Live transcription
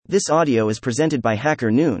This audio is presented by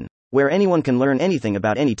Hacker Noon, where anyone can learn anything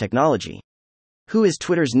about any technology. Who is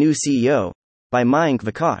Twitter's new CEO? By Mayank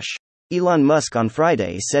Vikash. Elon Musk on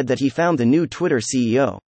Friday said that he found the new Twitter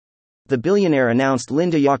CEO. The billionaire announced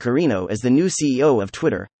Linda Yaccarino as the new CEO of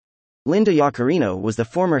Twitter. Linda Yaccarino was the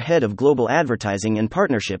former head of global advertising and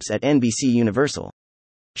partnerships at NBC Universal.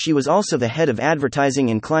 She was also the head of advertising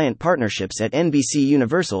and client partnerships at NBC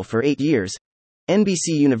Universal for 8 years. NBC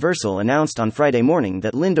Universal announced on Friday morning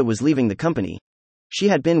that Linda was leaving the company. She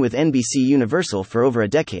had been with NBC Universal for over a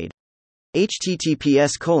decade.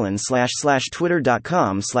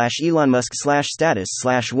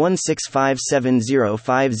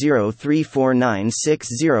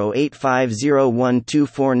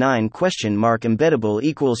 embeddable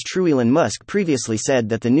equals true. Elon Musk previously said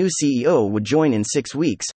that the new CEO would join in 6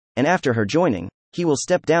 weeks, and after her joining, he will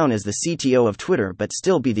step down as the CTO of Twitter but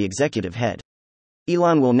still be the executive head.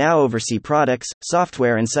 Elon will now oversee products,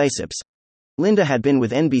 software and CISOPS. Linda had been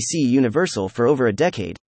with NBC Universal for over a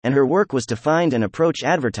decade, and her work was to find and approach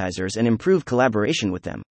advertisers and improve collaboration with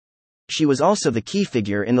them. She was also the key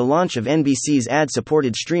figure in the launch of NBC's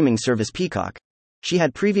ad-supported streaming service Peacock. She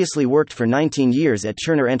had previously worked for 19 years at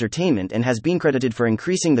Turner Entertainment and has been credited for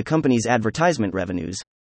increasing the company's advertisement revenues.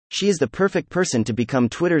 She is the perfect person to become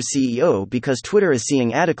Twitter's CEO because Twitter is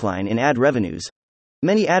seeing a decline in ad revenues.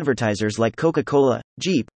 Many advertisers like Coca-Cola,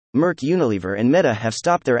 Jeep, Merck, Unilever and Meta have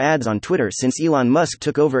stopped their ads on Twitter since Elon Musk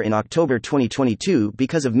took over in October 2022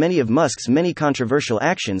 because of many of Musk's many controversial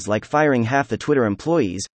actions like firing half the Twitter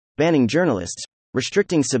employees, banning journalists,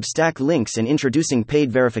 restricting Substack links and introducing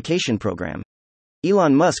paid verification program.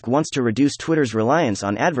 Elon Musk wants to reduce Twitter's reliance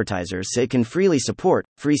on advertisers so it can freely support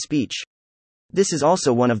free speech. This is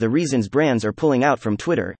also one of the reasons brands are pulling out from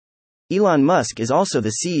Twitter. Elon Musk is also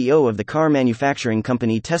the CEO of the car manufacturing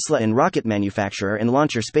company Tesla and rocket manufacturer and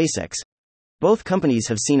launcher SpaceX. Both companies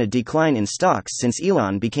have seen a decline in stocks since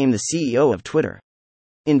Elon became the CEO of Twitter.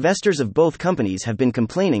 Investors of both companies have been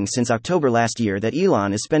complaining since October last year that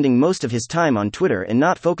Elon is spending most of his time on Twitter and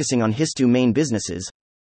not focusing on his two main businesses.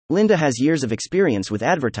 Linda has years of experience with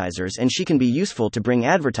advertisers and she can be useful to bring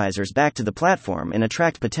advertisers back to the platform and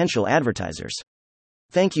attract potential advertisers.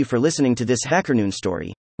 Thank you for listening to this HackerNoon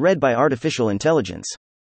story, read by Artificial Intelligence.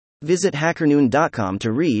 Visit hackernoon.com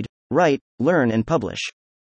to read, write, learn and publish.